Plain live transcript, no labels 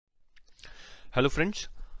Hello friends,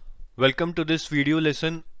 welcome to this video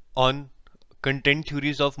lesson on content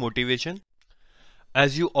theories of motivation.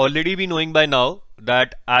 As you already be knowing by now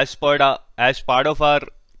that as part of our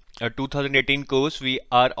 2018 course, we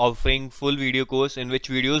are offering full video course in which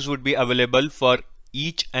videos would be available for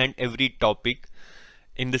each and every topic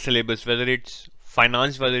in the syllabus, whether it's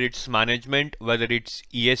finance, whether it's management, whether it's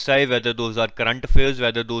ESI, whether those are current affairs,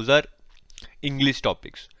 whether those are English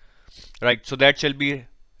topics, right? So that shall be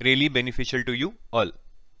really beneficial to you all.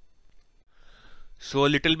 So a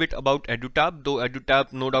little bit about EduTap, though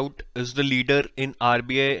EduTap no doubt is the leader in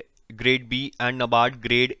RBI grade B and NABARD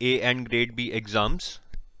grade A and grade B exams.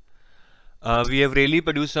 We have really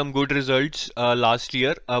produced some good results last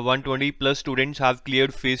year. 120 plus students have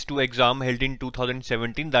cleared phase 2 exam held in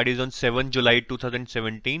 2017, that is on 7 July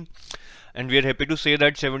 2017. And we are happy to say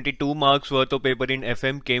that 72 marks worth of paper in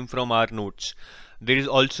FM came from our notes. There is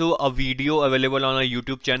also a video available on our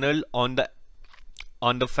YouTube channel on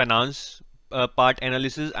the finance part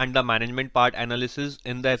analysis and the management part analysis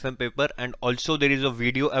in the FM paper, and also there is a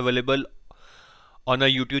video available on our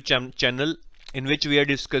YouTube channel in which we are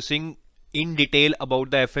discussing in detail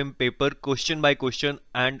about the FM paper question by question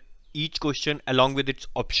and each question along with its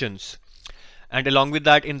options. And along with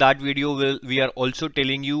that, in that video we are also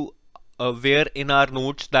telling you where in our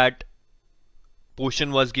notes that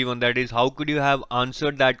question was given, that is how could you have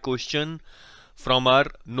answered that question from our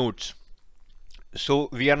notes. So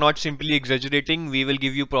we are not simply exaggerating, we will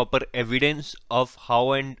give you proper evidence of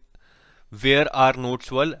how and where our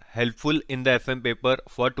notes were helpful in the FM paper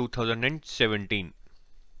for 2017.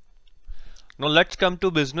 Now let's come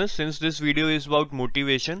to business, since this video is about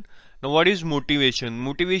motivation. Now what is motivation?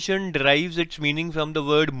 Motivation derives its meaning from the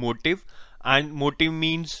word motive, and motive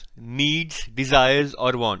means needs, desires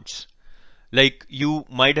or wants. Like you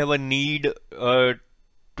might have a need to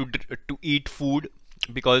eat food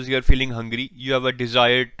because you are feeling hungry. You have a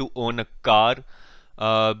desire to own a car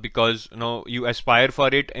because you aspire for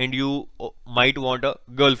it, and you might want a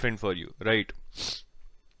girlfriend for you, right?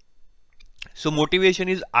 So motivation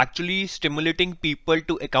is actually stimulating people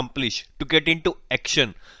to accomplish, to get into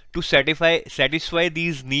action, to satisfy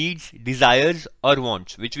these needs, desires or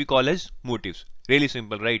wants, which we call as motives. Really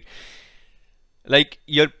simple, right? Like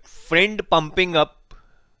your friend pumping up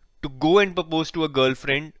to go and propose to a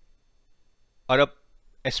girlfriend or a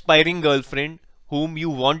aspiring girlfriend whom you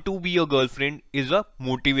want to be your girlfriend is a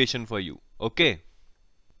motivation for you. Okay.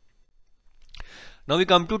 Now we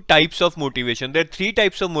come to types of motivation. There are three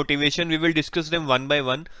types of motivation. We will discuss them one by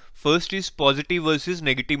one. First is positive versus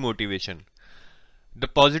negative motivation. The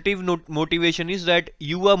positive motivation is that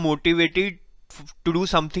you are motivated to do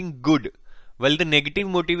something good, while the negative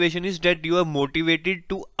motivation is that you are motivated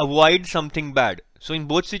to avoid something bad. So in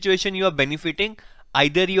both situations you are benefiting.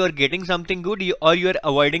 Either you are getting something good or you are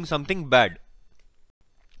avoiding something bad.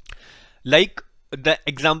 Like the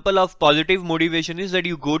example of positive motivation is that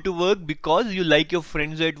you go to work because you like your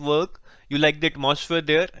friends at work, you like the atmosphere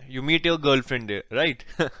there, you meet your girlfriend there, right?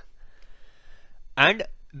 And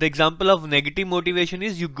the example of negative motivation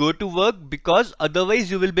is you go to work because otherwise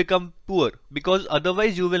you will become poor, because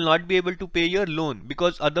otherwise you will not be able to pay your loan,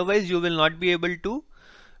 because otherwise you will not be able to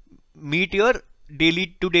meet your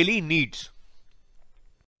daily needs.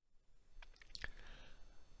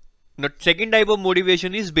 Now second type of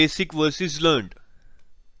motivation is basic versus learned.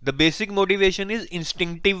 The basic motivation is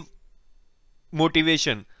instinctive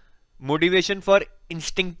motivation. Motivation for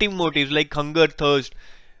instinctive motives like hunger, thirst.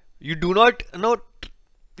 You do not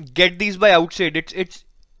get these by outside. It's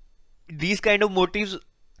these kind of motives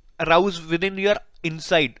arouse within your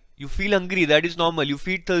inside. You feel hungry, that is normal. You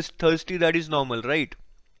feel thirsty, that is normal, right?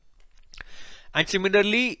 And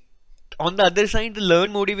similarly, on the other side, the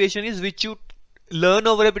learned motivation is which you learn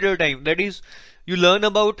over a period of time. That is, you learn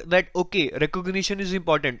about that, okay, recognition is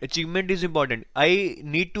important, achievement is important, I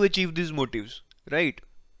need to achieve these motives, right?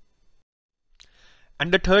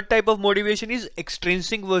 And the third type of motivation is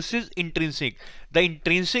extrinsic versus intrinsic. The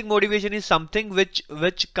intrinsic motivation is something which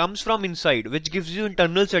comes from inside, which gives you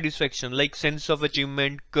internal satisfaction, like sense of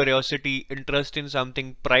achievement, curiosity, interest in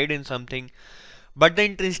something, pride in something. But the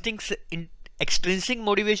extrinsic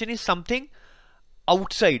motivation is something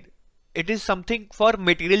outside. It is something for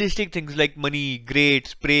materialistic things like money,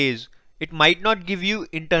 grades, praise. It might not give you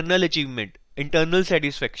internal achievement, internal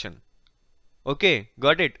satisfaction. Okay,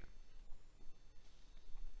 got it?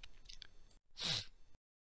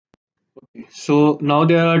 So now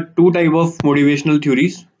there are two types of motivational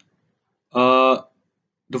theories. The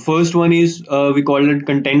first one is we call it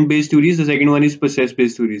content-based theories. The second one is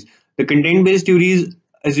process-based theories. The content-based theories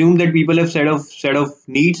assume that people have set of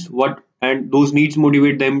needs, and those needs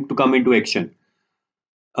motivate them to come into action.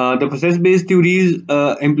 The process-based theories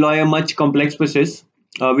employ a much complex process,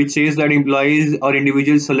 which says that employees or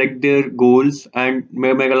individuals select their goals and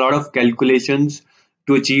make a lot of calculations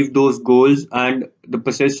to achieve those goals. And the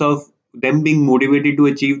process of them being motivated to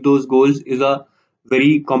achieve those goals is a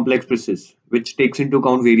very complex process, which takes into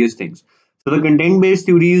account various things. So the content-based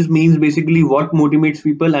theories means basically what motivates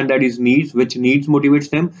people, and that is needs, which needs motivates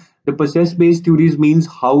them. The process-based theories means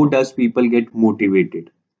how does people get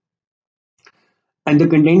motivated. And the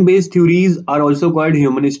content-based theories are also called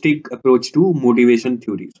humanistic approach to motivation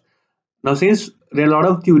theories. Now, since there are a lot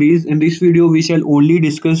of theories, in this video we shall only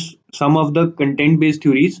discuss some of the content-based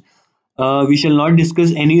theories. We shall not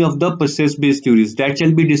discuss any of the process-based theories. That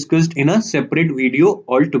shall be discussed in a separate video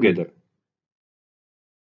altogether.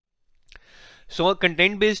 So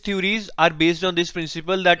content-based theories are based on this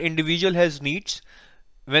principle that individual has needs.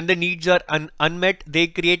 When the needs are unmet, they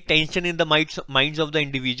create tension in the minds of the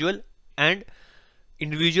individual, and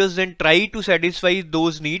individuals then try to satisfy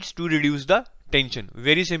those needs to reduce the tension.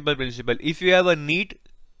 Very simple principle. If you have a need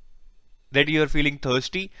that you are feeling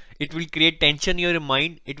thirsty, it will create tension in your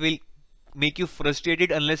mind. It will make you frustrated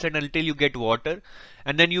unless and until you get water,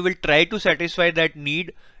 and then you will try to satisfy that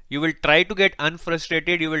need. You will try to get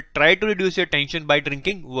unfrustrated. You will try to reduce your tension by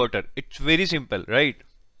drinking water. It's very simple, right?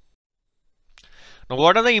 Now,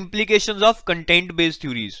 what are the implications of content-based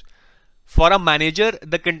theories? For a manager,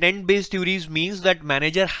 the content-based theories means that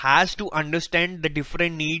manager has to understand the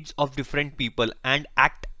different needs of different people and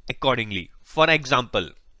act accordingly. For example,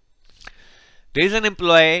 there is an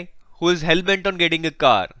employee who is hell-bent on getting a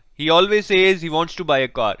car. He always says he wants to buy a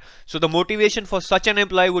car. So the motivation for such an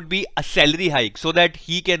employee would be a salary hike so that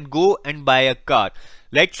he can go and buy a car.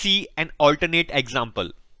 Let's see an alternate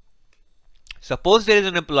example. Suppose there is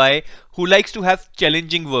an employee who likes to have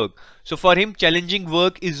challenging work. So for him, challenging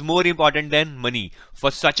work is more important than money.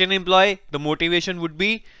 For such an employee, the motivation would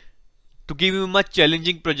be to give him a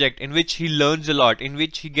challenging project in which he learns a lot, in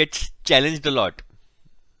which he gets challenged a lot.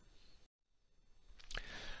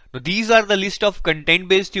 Now, these are the list of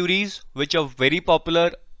content-based theories which are very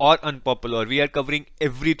popular or unpopular. We are covering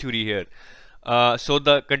every theory here. So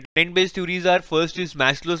the content-based theories are, first is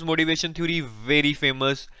Maslow's motivation theory, very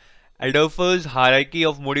famous. Alderfer's hierarchy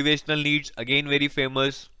of motivational needs, again very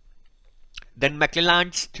famous. Then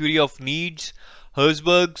McClelland's theory of needs,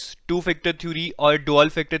 Herzberg's two-factor theory or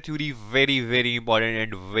dual-factor theory, very important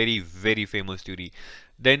and very famous theory.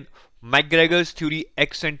 Then McGregor's theory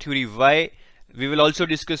X and theory Y. We will also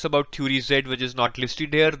discuss about theory Z, which is not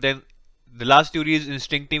listed here. Then the last theory is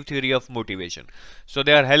instinctive theory of motivation. So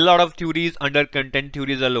there are a hell lot of theories under content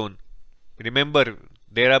theories alone. Remember,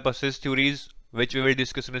 there are process theories which we will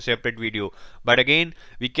discuss in a separate video. But again,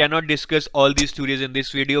 we cannot discuss all these theories in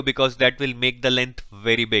this video because that will make the length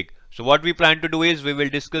very big. So what we plan to do is we will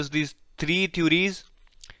discuss these three theories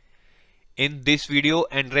in this video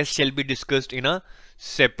and rest shall be discussed in a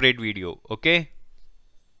separate video. Okay.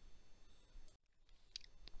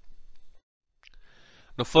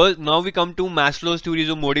 Now we come to Maslow's theories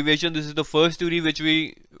of motivation. This is the first theory which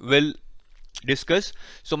we will discuss.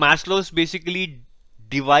 So Maslow's basically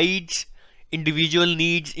divides individual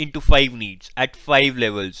needs into 5 needs at 5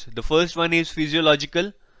 levels. The first one is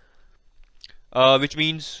physiological, which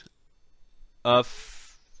means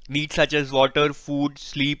needs such as water, food,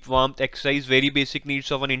 sleep, warmth, exercise, very basic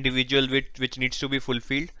needs of an individual which needs to be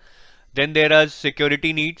fulfilled. Then there are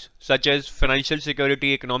security needs such as financial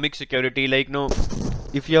security, economic security. Like, no,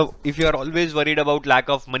 if you are always worried about lack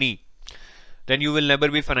of money, then you will never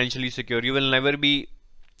be financially secure. You will never be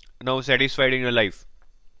satisfied in your life.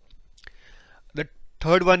 The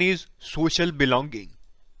third one is social belonging.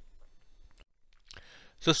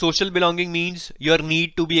 So social belonging means your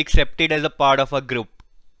need to be accepted as a part of a group,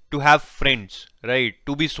 to have friends, right?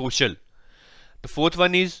 To be social. The fourth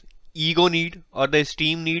one is ego need or the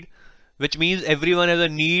esteem need, which means everyone has a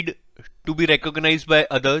need to be recognized by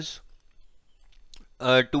others,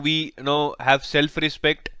 to be have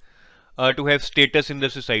self-respect, to have status in the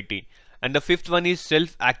society. And the fifth one is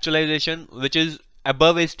self-actualization, which is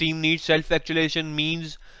above esteem needs. Self-actualization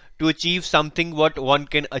means to achieve something what one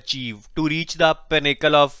can achieve, to reach the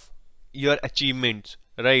pinnacle of your achievements,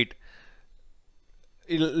 right?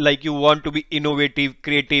 Like you want to be innovative,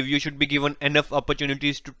 creative, you should be given enough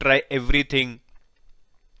opportunities to try everything,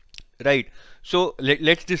 right? So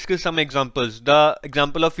let's discuss some examples. The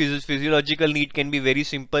example of physiological need can be very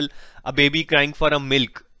simple. A baby crying for a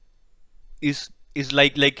milk is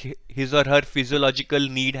like his or her physiological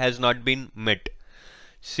need has not been met.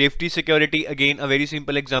 Safety security, again a very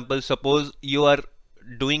simple example. Suppose you are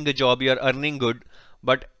doing a job, you are earning good,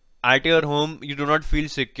 but at your home you do not feel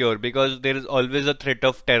secure because there is always a threat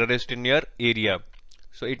of terrorist in your area.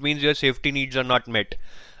 So it means your safety needs are not met.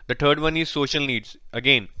 The third one is social needs.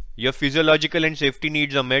 Again, your physiological and safety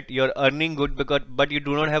needs are met. You're earning good but you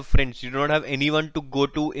do not have friends. You do not have anyone to go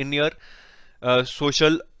to in your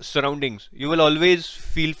social surroundings. You will always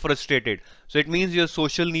feel frustrated. So it means your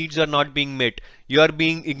social needs are not being met. You are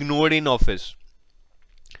being ignored in office.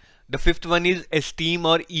 The fifth one is esteem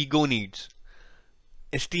or ego needs.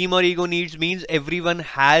 Esteem or ego needs means everyone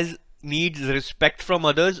has needs respect from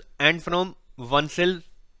others and from oneself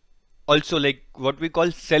also, like what we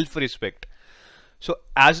call self-respect. So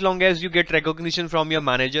as long as you get recognition from your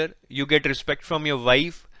manager, you get respect from your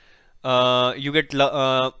wife, you get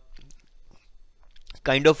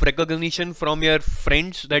kind of recognition from your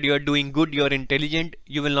friends that you are doing good, you are intelligent,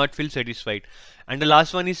 you will not feel satisfied. And the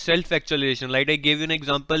last one is self-actualization. Like I gave you an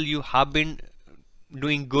example, you have been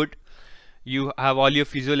doing good, you have all your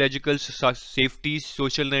physiological safety,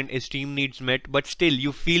 social and esteem needs met, but still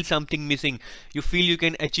you feel something missing. You feel you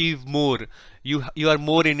can achieve more. You are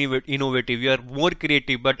more innovative, you are more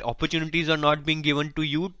creative, but opportunities are not being given to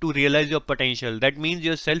you to realize your potential. That means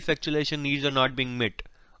your self-actualization needs are not being met.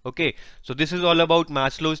 Okay, so this is all about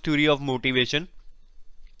Maslow's theory of motivation.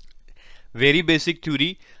 Very basic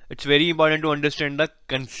theory. It's very important to understand the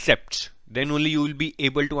concepts. Then only you will be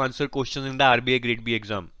able to answer questions in the RBI Grade B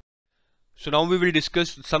exam. So now we will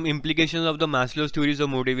discuss some implications of the Maslow's theories of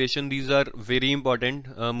motivation. These are very important.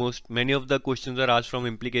 Many of the questions are asked from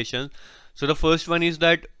implications. So the first one is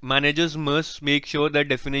that managers must make sure that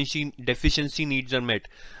deficiency needs are met.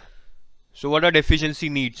 So what are deficiency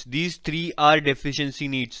needs? These three are deficiency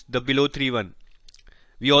needs, the below three one.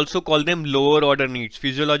 We also call them lower order needs: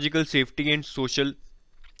 physiological safety and social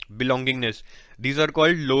belongingness. These are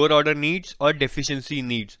called lower order needs or deficiency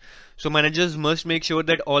needs. So managers must make sure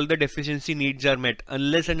that all the deficiency needs are met.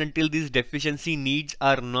 Unless and until these deficiency needs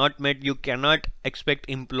are not met, you cannot expect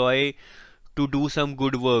employee to do some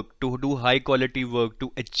good work, to do high quality work,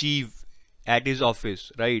 to achieve at his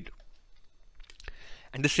office, right?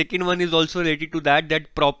 And the second one is also related to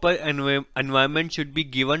that proper environment should be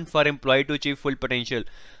given for employee to achieve full potential.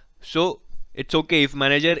 So it's okay if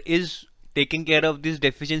manager is taking care of these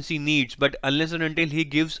deficiency needs, but unless and until he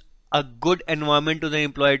gives a good environment to the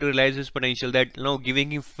employee to realize his potential, that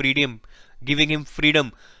giving him freedom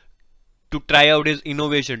to try out his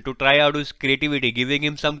innovation, to try out his creativity, giving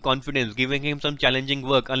him some confidence, giving him some challenging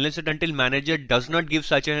work. Unless and until manager does not give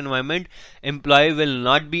such an environment, employee will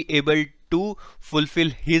not be able to fulfill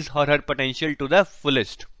his or her potential to the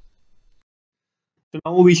fullest. So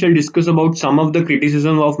now we shall discuss about some of the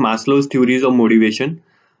criticism of Maslow's theories of motivation.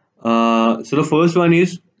 So the first one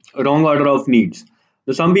is wrong order of needs.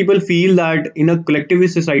 So some people feel that in a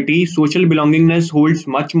collectivist society, social belongingness holds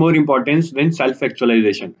much more importance than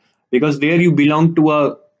self-actualization, because there you belong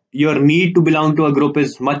to your need to belong to a group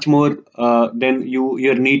is much more than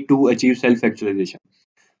your need to achieve self-actualization.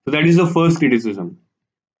 So that is the first criticism.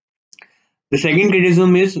 The second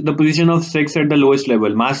criticism is the position of sex at the lowest level.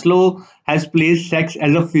 Maslow has placed sex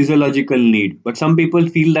as a physiological need, but some people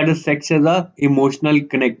feel that a sex as a emotional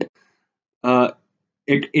connect. Uh,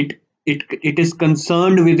 it is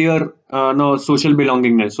concerned with your no social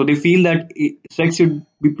belongingness. So they feel that sex should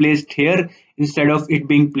be placed here instead of it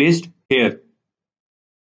being placed here.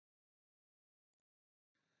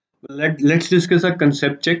 Let's discuss a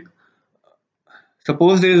concept check.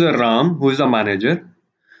 Suppose there is a Ram who is a manager.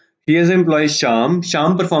 He has employed Sham.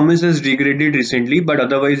 Sham performance has degraded recently, but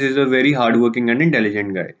otherwise is a very hardworking and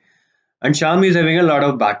intelligent guy. And Sham is having a lot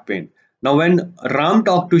of back pain. Now, when Ram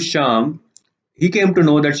talked to Sham, he came to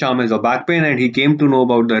know that Sham has a back pain, and he came to know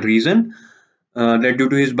about the reason that due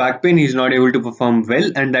to his back pain, he is not able to perform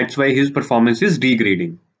well, and that's why his performance is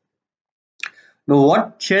degrading. Now,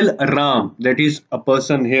 what shall Ram, that is a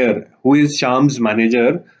person here who is Sham's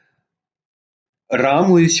manager, Ram,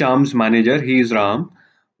 who is Sham's manager, he is Ram.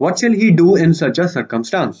 What shall he do in such a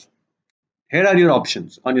circumstance? Here are your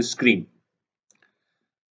options on your screen.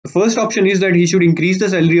 The first option is that he should increase the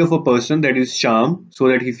salary of a person, that is Sham, so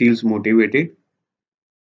that he feels motivated.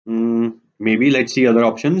 Maybe let's see other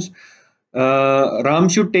options. Ram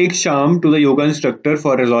should take Sham to the yoga instructor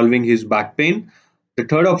for resolving his back pain. The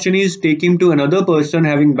third option is take him to another person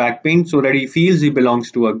having back pain so that he feels he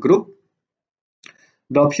belongs to a group.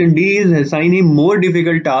 The option D is assign him more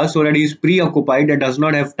difficult tasks so that he is preoccupied and does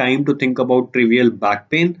not have time to think about trivial back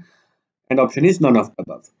pain. And option is none of the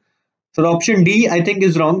above. So the option D I think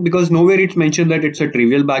is wrong because nowhere it's mentioned that it's a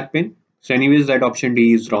trivial back pain. So anyways, that option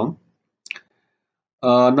D is wrong.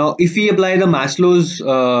 Now, if we apply the Maslow's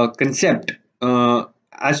concept,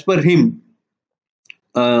 as per him,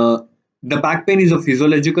 the back pain is a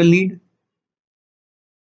physiological need,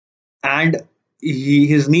 and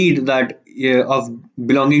his need that of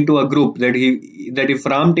belonging to a group, that if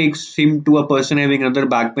Ram takes him to a person having another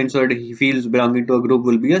back pain so that he feels belonging to a group,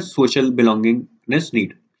 will be a social belongingness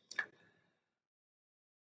need.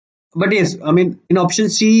 But yes, I mean, in option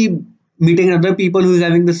C, meeting other people who is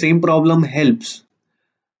having the same problem helps.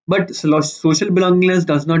 But social belongingness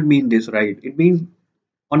does not mean this, right? It means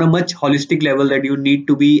on a much holistic level that you need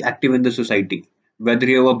to be active in the society, whether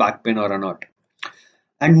you have a back pain or not.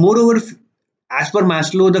 And moreover, as per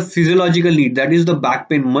Maslow, the physiological need, that is the back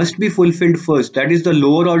pain, must be fulfilled first. That is the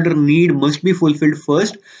lower order need must be fulfilled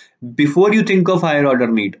first before you think of higher order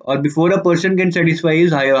need, or before a person can satisfy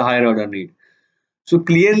his higher order need. So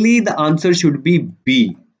clearly the answer should be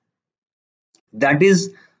B. That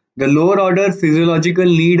is, the lower order physiological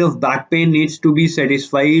need of back pain needs to be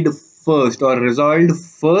satisfied first or resolved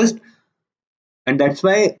first, and that's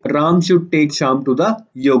why Ram should take Sham to the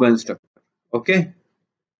yoga instructor. Okay.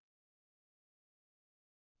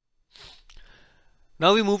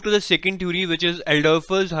 Now we move to the second theory, which is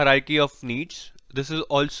Alderfer's hierarchy of needs. This is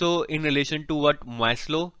also in relation to what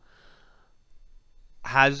Maslow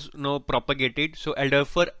has propagated. So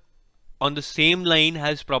Alderfer on the same line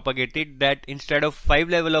has propagated that instead of 5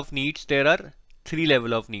 level of needs, there are 3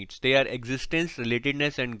 level of needs. They are existence,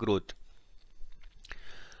 relatedness and growth.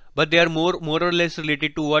 But they are more or less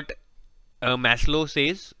related to what Maslow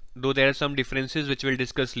says, though there are some differences which we'll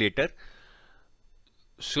discuss later.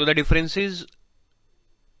 So the differences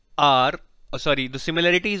are, the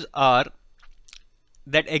similarities are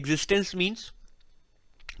that existence means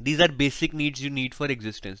these are basic needs you need for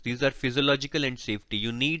existence. These are physiological and safety.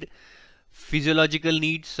 You need physiological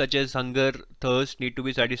needs such as hunger, thirst need to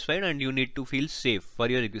be satisfied, and you need to feel safe for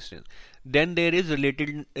your existence. Then there is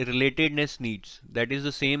relatedness needs. That is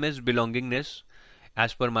the same as belongingness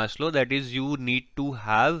as per Maslow. That is, you need to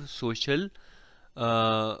have social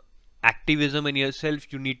activism in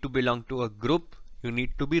yourself. You need to belong to a group. You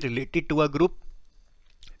need to be related to a group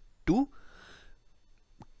to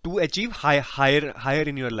achieve higher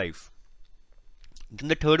in your life. Then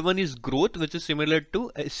the third one is growth, which is similar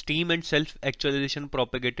to esteem and self-actualization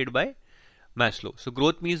propagated by Maslow. So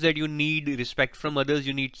growth means that you need respect from others,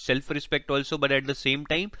 you need self-respect also, but at the same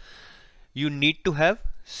time you need to have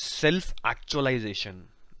self-actualization.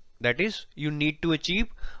 That is, you need to achieve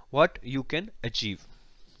what you can achieve.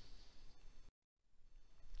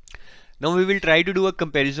 Now we will try to do a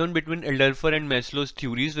comparison between Alderfer and Maslow's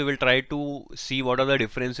theories. We will try to see what are the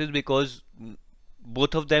differences, because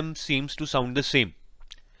both of them seems to sound the same.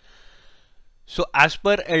 So as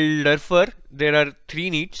per Alderfer, there are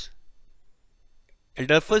 3 needs.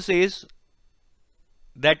 Alderfer says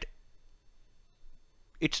that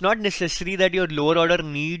it's not necessary that your lower order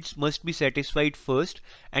needs must be satisfied first,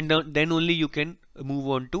 and then only you can move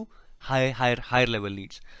on to higher level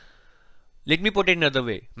needs. Let me put it another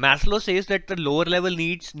way. Maslow says that the lower level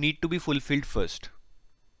needs need to be fulfilled first.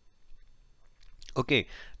 Okay,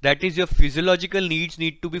 that is, your physiological needs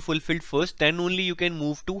need to be fulfilled first, then only you can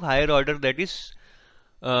move to higher order, that is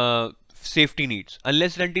safety needs.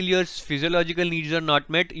 Unless until your physiological needs are not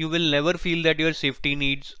met, you will never feel that your safety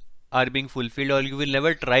needs are being fulfilled, or you will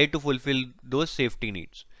never try to fulfill those safety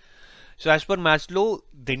needs. So as per Maslow,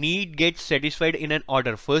 the need gets satisfied in an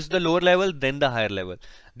order. First the lower level, then the higher level.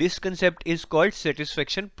 This concept is called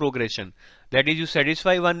satisfaction progression. That is, you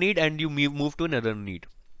satisfy one need and you move to another need.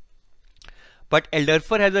 But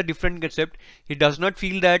Alderfer has a different concept. He does not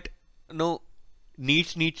feel that all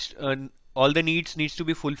the needs needs to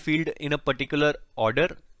be fulfilled in a particular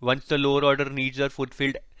order. Once the lower order needs are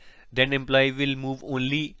fulfilled, then employee will move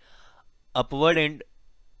only upward, and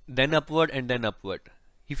then upward, and then upward.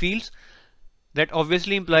 He feels that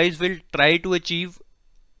obviously employees will try to achieve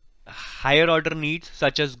higher order needs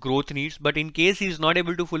such as growth needs, but in case he is not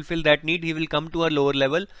able to fulfill that need, he will come to a lower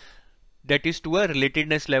level, that is to a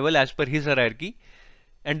relatedness level as per his hierarchy.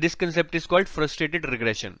 And this concept is called frustrated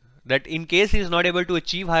regression. That in case he is not able to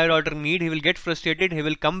achieve higher order need, he will get frustrated, he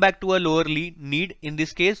will come back to a lower need. In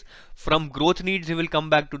this case, from growth needs he will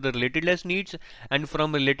come back to the relatedness needs, and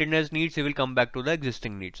from relatedness needs he will come back to the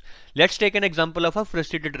existing needs. Let's take an example of a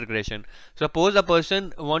frustrated regression. Suppose a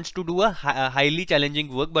person wants to do a highly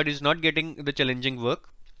challenging work but is not getting the challenging work.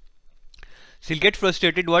 So he'll get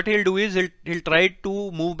frustrated. What he'll do is he'll try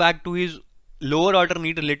to move back to his lower order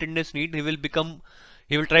need, relatedness need. He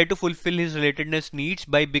will try to fulfill his relatedness needs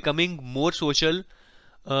by becoming more social,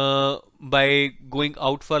 by going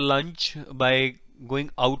out for lunch, by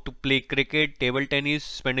going out to play cricket, table tennis,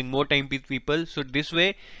 spending more time with people. So this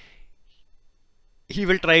way he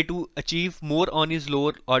will try to achieve more on his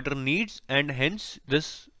lower order needs, and hence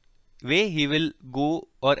this way he will go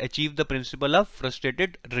or achieve the principle of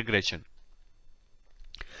frustrated regression.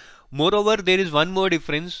 Moreover, there is one more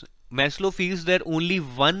difference. Maslow feels that only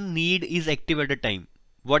one need is active at a time,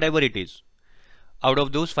 whatever it is, out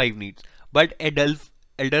of those 5 needs. But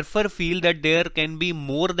Alderfer feel that there can be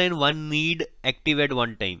more than one need active at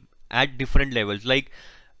one time at different levels. Like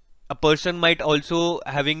a person might also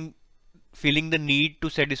feeling the need to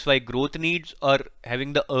satisfy growth needs or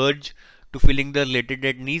having the urge to filling the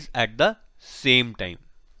related needs at the same time.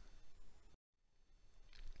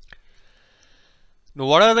 Now,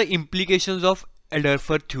 what are the implications of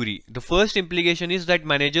Alderfer theory? The first implication is that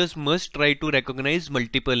managers must try to recognize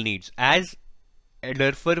multiple needs, as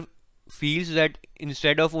Alderfer feels that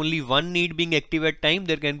instead of only one need being active at time,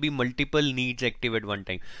 there can be multiple needs active at one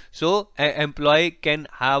time. So an employee can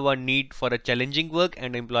have a need for a challenging work,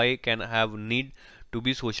 and employee can have need to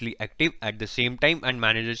be socially active at the same time, and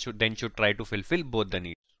managers should try to fulfill both the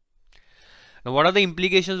needs. Now, what are the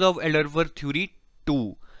implications of Alderfer theory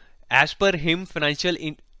 2? As per him, financial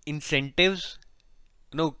incentives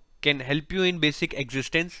can help you in basic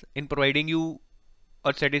existence, in providing you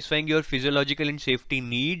or satisfying your physiological and safety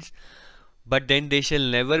needs, but then they shall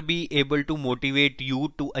never be able to motivate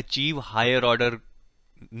you to achieve higher order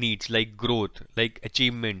needs like growth, like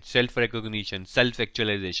achievement, self-recognition,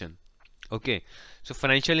 self-actualization. Okay, so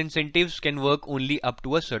financial incentives can work only up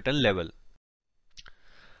to a certain level.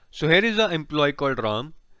 So here is an employee called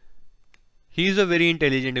Ram. He is a very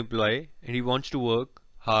intelligent employee and he wants to work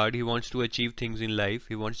hard, he wants to achieve things in life,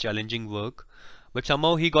 he wants challenging work, but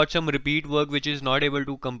somehow he got some repeat work which is able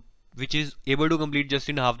to complete just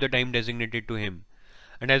in half the time designated to him.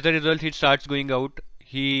 And as a result, he starts going out,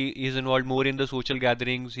 he is involved more in the social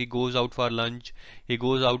gatherings, he goes out for lunch, he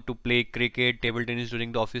goes out to play cricket, table tennis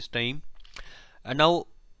during the office time. And now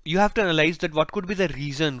you have to analyze that what could be the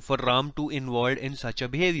reason for Ram to involved in such a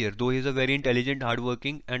behavior, though he is a very intelligent,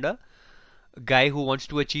 hardworking and a guy who wants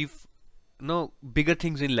to achieve bigger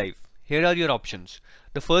things in life. Here are your options.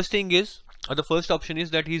 The first option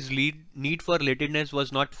is that his need for relatedness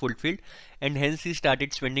was not fulfilled, and hence he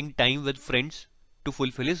started spending time with friends to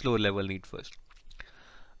fulfill his lower level need first.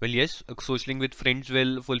 Well, yes, socializing with friends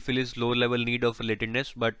will fulfill his lower level need of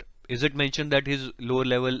relatedness, but is it mentioned that his lower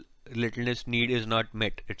level relatedness need is not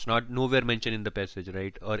met? It's not nowhere mentioned in the passage,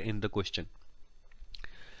 right, or in the question.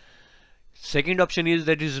 Second option is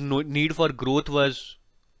that his need for growth was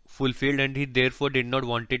fulfilled and he therefore did not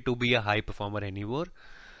want it to be a high performer anymore.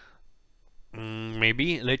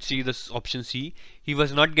 Maybe. Let's see this option C. He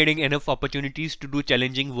was not getting enough opportunities to do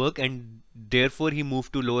challenging work and therefore he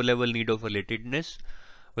moved to lower level need of relatedness.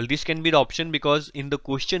 Well, this can be the option because in the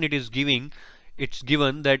question it's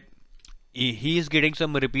given that he is getting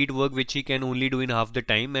some repeat work which he can only do in half the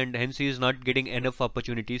time, and hence he is not getting enough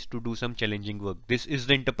opportunities to do some challenging work. This is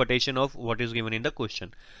the interpretation of what is given in the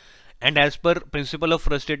question. And as per principle of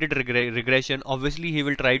frustrated regression, obviously he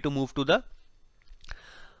will try to move to the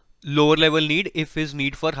lower level need if his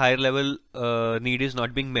need for higher level need is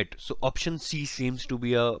not being met. So option C seems to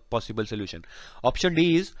be a possible solution. Option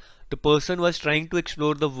D is the person was trying to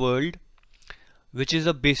explore the world, which is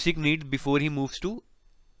a basic need, before he moves to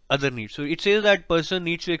other needs. So it says that person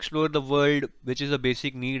needs to explore the world, which is a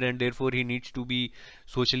basic need, and therefore he needs to be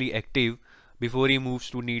socially active before he moves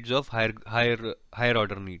to needs of higher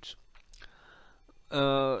order needs.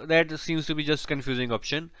 That seems to be just confusing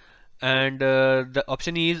option, and the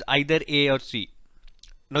option E is either A or C.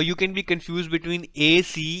 Now you can be confused between A,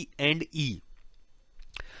 C and E,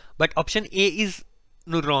 but option A is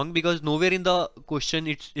wrong because nowhere in the question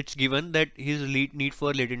it's given that his need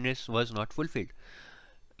for relatedness was not fulfilled.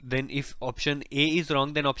 Then if option A is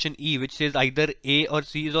wrong, then option E, which says either A or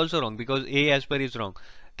C, is also wrong because A as per is wrong.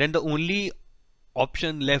 Then the only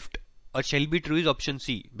option left or shall be true is option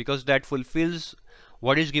C, because that fulfills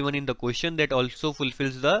what is given in the question, that also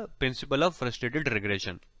fulfills the principle of frustrated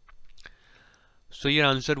regression. So your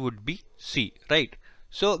answer would be C, right?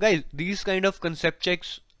 So guys, these kind of concept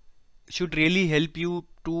checks should really help you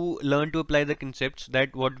to learn to apply the concepts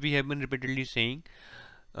that what we have been repeatedly saying.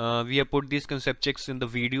 We have put these concept checks in the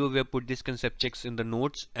video, we have put these concept checks in the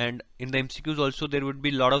notes, and in the MCQs also there would be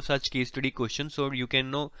a lot of such case study questions, so you can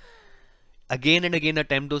know again and again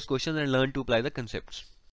attempt those questions and learn to apply the concepts.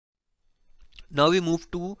 Now we move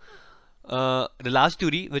to the last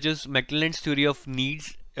theory, which is McClelland's theory of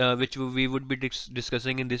needs, which we would be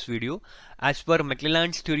discussing in this video. As per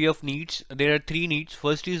McClelland's theory of needs, there are 3 needs.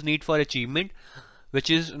 First is need for achievement, which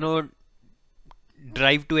is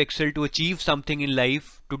drive to excel, to achieve something in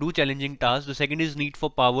life, to do challenging tasks. The second is need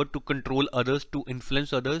for power, to control others, to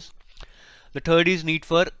influence others. The third is need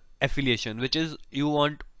for affiliation, which is you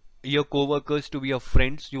want your co-workers to be your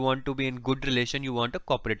friends, you want to be in good relation, you want a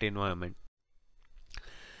corporate environment.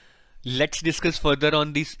 Let's discuss further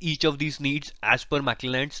on this each of these needs as per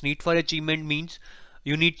McClelland's. Need for achievement means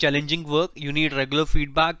you need challenging work, you need regular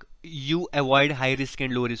feedback, you avoid high risk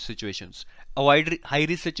and low risk situations. Avoid high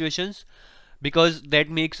risk situations because that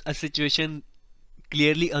makes a situation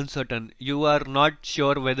clearly uncertain. You are not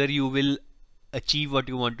sure whether you will achieve what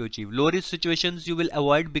you want to achieve. Low risk situations you will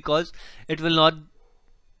avoid because it will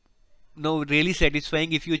not really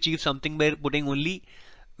satisfying if you achieve something by putting only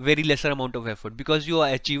very lesser amount of effort, because you are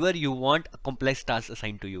achiever, you want a complex task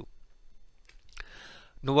assigned to you.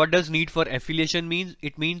 Now what does need for affiliation means?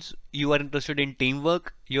 It means you are interested in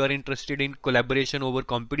teamwork, you are interested in collaboration over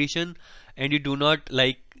competition, and you do not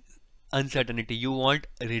like uncertainty, you want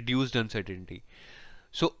reduced uncertainty.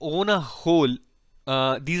 So on a whole,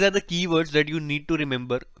 these are the keywords that you need to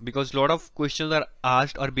remember, because a lot of questions are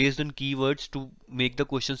asked or based on keywords to make the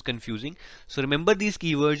questions confusing. So remember these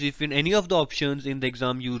keywords. If in any of the options in the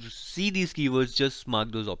exam you see these keywords, just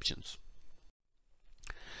mark those options.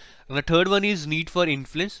 And the third one is need for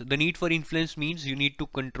influence. The need for influence means you need to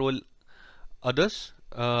control others,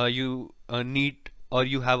 you need or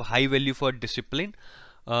you have high value for discipline,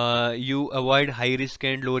 you avoid high risk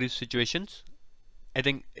and low risk situations. I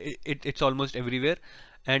think it's almost everywhere,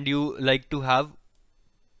 and you like to have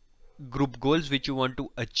group goals which you want to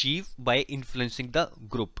achieve by influencing the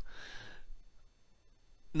group.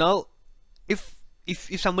 Now if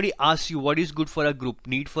somebody asks you what is good for a group,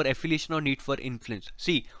 need for affiliation or need for influence,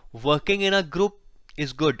 see, working in a group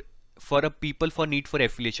is good for a people for need for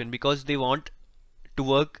affiliation because they want to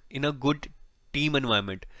work in a good team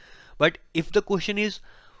environment. But if the question is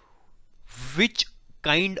which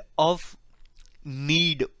kind of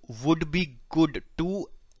need would be good to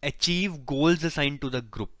achieve goals assigned to the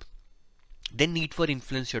group, then need for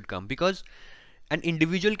influence should come, because an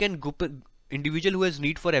individual who has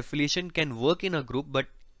need for affiliation can work in a group, but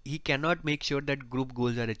he cannot make sure that group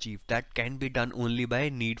goals are achieved. That can be done only by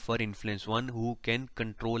need for influence, one who can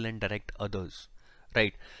control and direct others,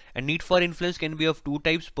 right? And need for influence can be of two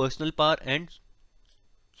types: personal power and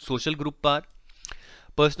social group power.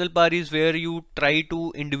 Personal power is where you try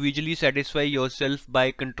to individually satisfy yourself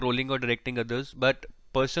by controlling or directing others, but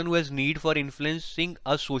person who has need for influencing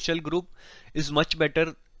a social group is much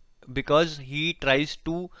better because he tries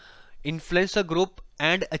to influence a group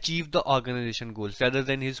and achieve the organization goals rather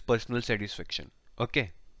than his personal satisfaction.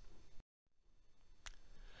 Okay.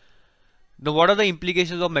 Now what are the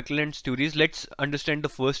implications of McClelland's theories? Let's understand the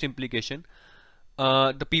first implication.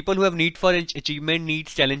 The people who have need for achievement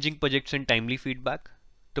needs challenging projects and timely feedback.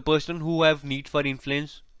 The person who have need for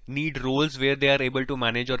influence need roles where they are able to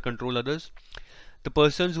manage or control others. The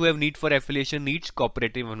persons who have need for affiliation needs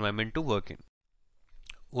cooperative environment to work in.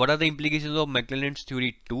 What are the implications of McClelland's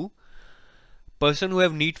theory 2? Person who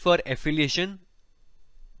have need for affiliation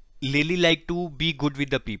really like to be good with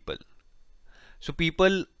the people. So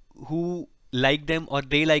people who like them or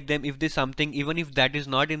they like them, if there's something, even if that is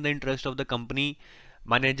not in the interest of the company,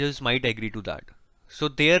 managers might agree to that. So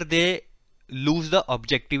there they lose the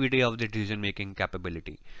objectivity of the decision making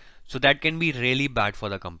capability. So that can be really bad for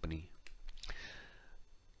the company.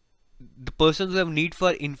 The persons who have need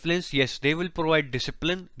for influence, yes, they will provide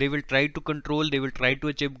discipline, they will try to control, they will try to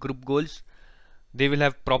achieve group goals, they will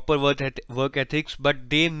have proper work ethics, but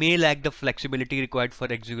they may lack the flexibility required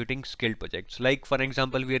for executing skilled projects. Like for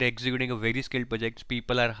example, we are executing a very skilled project,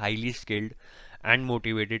 people are highly skilled and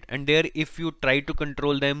motivated, and there if you try to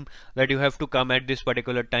control them that you have to come at this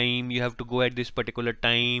particular time, you have to go at this particular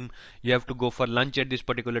time, you have to go for lunch at this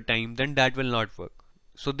particular time, then that will not work.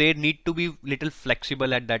 So they need to be little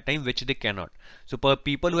flexible at that time, which they cannot. So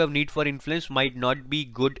people who have need for influence might not be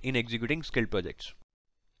good in executing skilled projects.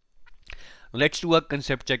 Let's do a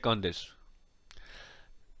concept check on this.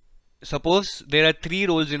 Suppose there are three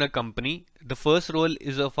roles in a company. The first role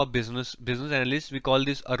is of a business analyst, we call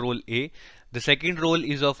this a role A. The second role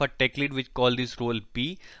is of a tech lead, we call this role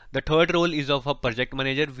B. The third role is of a project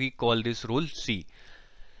manager, we call this role C.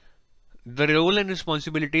 The role and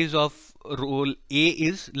responsibilities of role A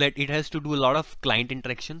is that it has to do a lot of client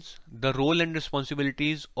interactions. The role and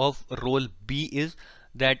responsibilities of role B is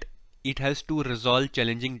that it has to resolve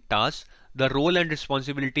challenging tasks. The role and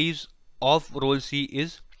responsibilities of role C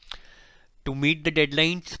is to meet the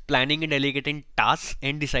deadlines, planning and delegating tasks,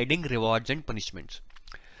 and deciding rewards and punishments.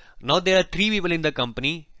 Now there are three people in the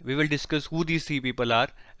company. We will discuss who these three people are,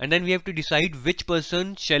 and then we have to decide which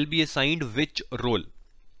person shall be assigned which role.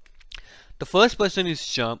 The first person is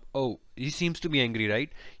Shyam. Oh, he seems to be angry, right?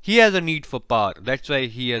 He has a need for power. That's why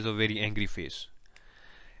he has a very angry face.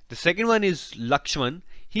 The second one is Lakshman.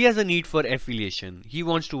 He has a need for affiliation. He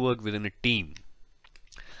wants to work within a team.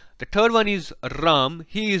 The third one is Ram.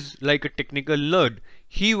 He is like a technical nerd.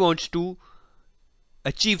 He wants to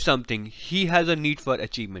achieve something. He has a need for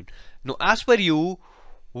achievement. Now, as per you,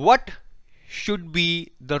 what should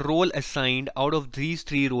be the role assigned out of these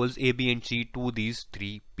three roles, A, B, and C, to these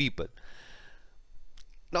three people?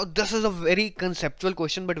 Now, this is a very conceptual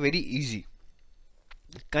question, but very easy.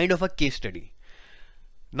 Kind of a case study.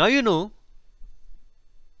 Now, you know,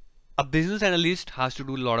 a business analyst has to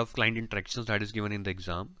do a lot of client interactions that is given in the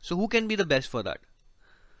exam. So, who can be the best for that?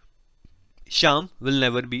 Shyam will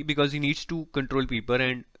never be, because he needs to control people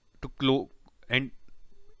and to close, and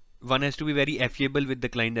one has to be very affable with the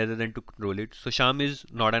client rather than to control it. So Shyam is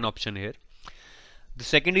not an option here. The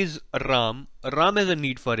second is Ram. Ram has a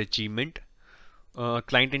need for achievement.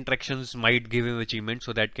 Client interactions might give him achievement,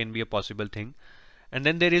 so that can be a possible thing. And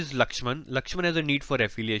then there is Lakshman. Lakshman has a need for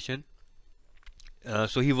affiliation.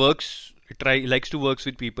 So he likes to work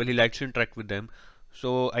with people. He likes to interact with them.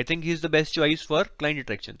 So I think he's the best choice for client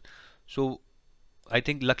interaction. So I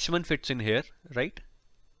think Lakshman fits in here, right?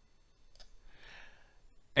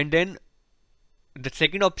 And then the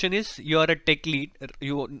second option is you are a tech lead.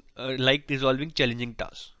 You like resolving challenging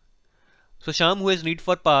tasks. So Shyam, who has need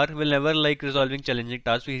for power, will never like resolving challenging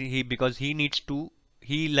tasks. Because he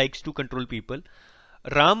likes to control people.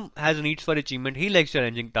 Ram has needs for achievement. He likes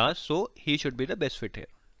challenging tasks, so he should be the best fit here.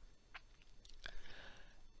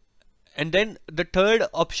 And then the third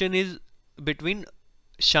option is between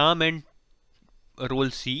Shyam and role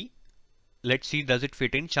C. Let's see, does it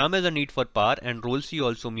fit in? Shyam has a need for power, and role C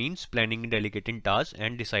also means planning and delegating tasks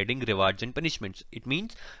and deciding rewards and punishments. It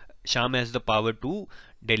means Shyam has the power to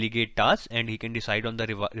delegate tasks, and he can decide on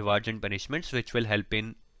the rewards and punishments, which will help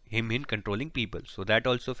him in controlling people. So that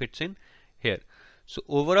also fits in here. So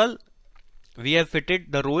overall, we have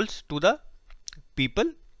fitted the roles to the people.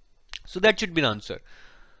 So that should be the answer.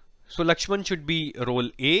 So Lakshman should be role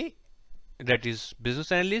A, that is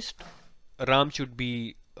business analyst. Ram should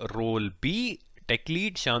be role B, tech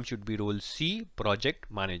lead. Shyam should be role C, project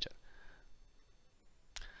manager.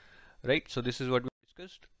 Right, so this is what we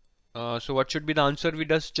discussed. So what should be the answer we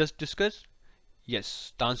just discussed?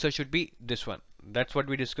 Yes, the answer should be this one. That's what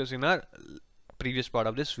we discussed in our previous part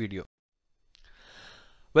of this video.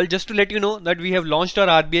 Well, just to let you know that we have launched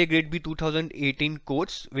our RBI Grade B 2018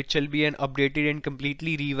 course, which shall be an updated and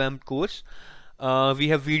completely revamped course. We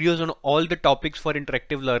have videos on all the topics for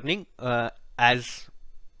interactive learning,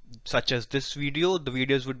 such as this video. The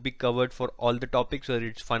videos would be covered for all the topics, whether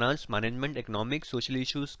it's finance, management, economics, social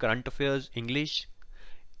issues, current affairs, English,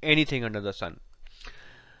 anything under the sun.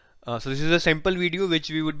 So this is a sample video which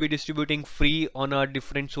we would be distributing free on our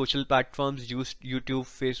different social platforms, YouTube,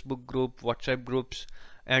 Facebook group, WhatsApp groups,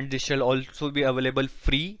 and this shall also be available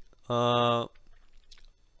free on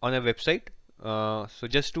our website. So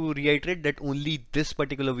just to reiterate that only this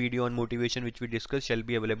particular video on motivation which we discussed shall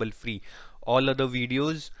be available free. All other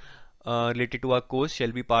videos related to our course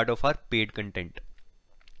shall be part of our paid content.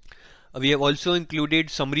 We have also included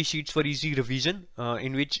summary sheets for easy revision,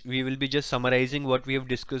 in which we will be just summarizing what we have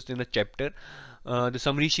discussed in the chapter. The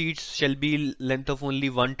summary sheets shall be length of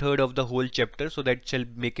only 1/3 of the whole chapter, so that shall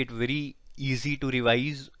make it very easy to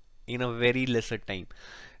revise in a very lesser time.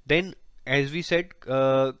 Then, as we said,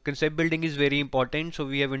 concept building is very important, so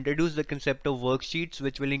we have introduced the concept of worksheets,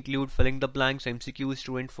 which will include filling the blanks, MCQs,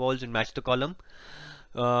 true and false, and match the column.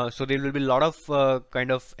 So there will be a lot of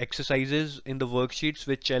kind of exercises in the worksheets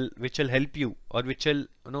which shall help you, or which shall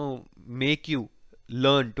make you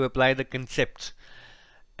learn to apply the concepts.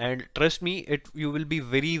 And trust me, you will be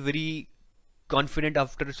very, very confident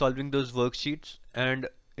after solving those worksheets, and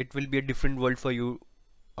it will be a different world for you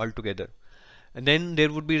altogether. And then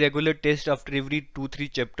there would be regular tests after every 2-3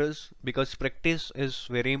 chapters, because practice is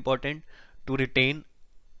very important to retain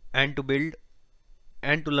and to build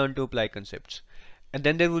and to learn to apply concepts. And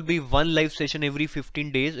then there will be one live session every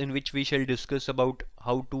 15 days in which we shall discuss about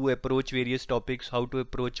how to approach various topics, how to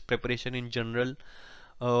approach preparation in general,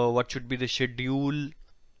 what should be the schedule,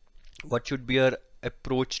 what should be our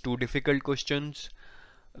approach to difficult questions,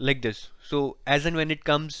 like this. So as and when it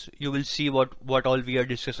comes, you will see what all we are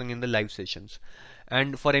discussing in the live sessions.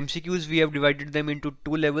 And for MCQs, we have divided them into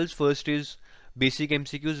 2 levels. First is basic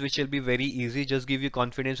MCQs, which will be very easy, just give you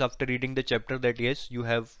confidence after reading the chapter that yes, you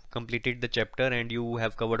have completed the chapter and you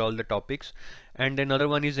have covered all the topics. And another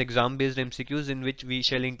one is exam based MCQs, in which we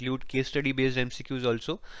shall include case study based MCQs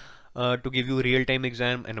also, to give you real-time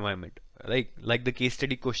exam environment, like the case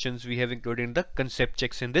study questions we have included in the concept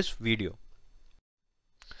checks in this video.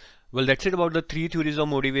 Well, that's it about the 3 theories of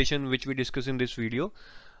motivation which we discuss in this video.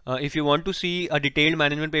 If you want to see a detailed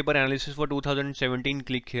management paper analysis for 2017,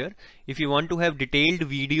 click here. If you want to have detailed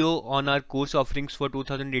video on our course offerings for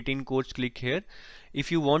 2018 course, click here.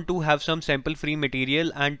 If you want to have some sample free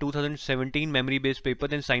material and 2017 memory based paper,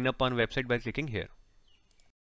 then sign up on website by clicking here.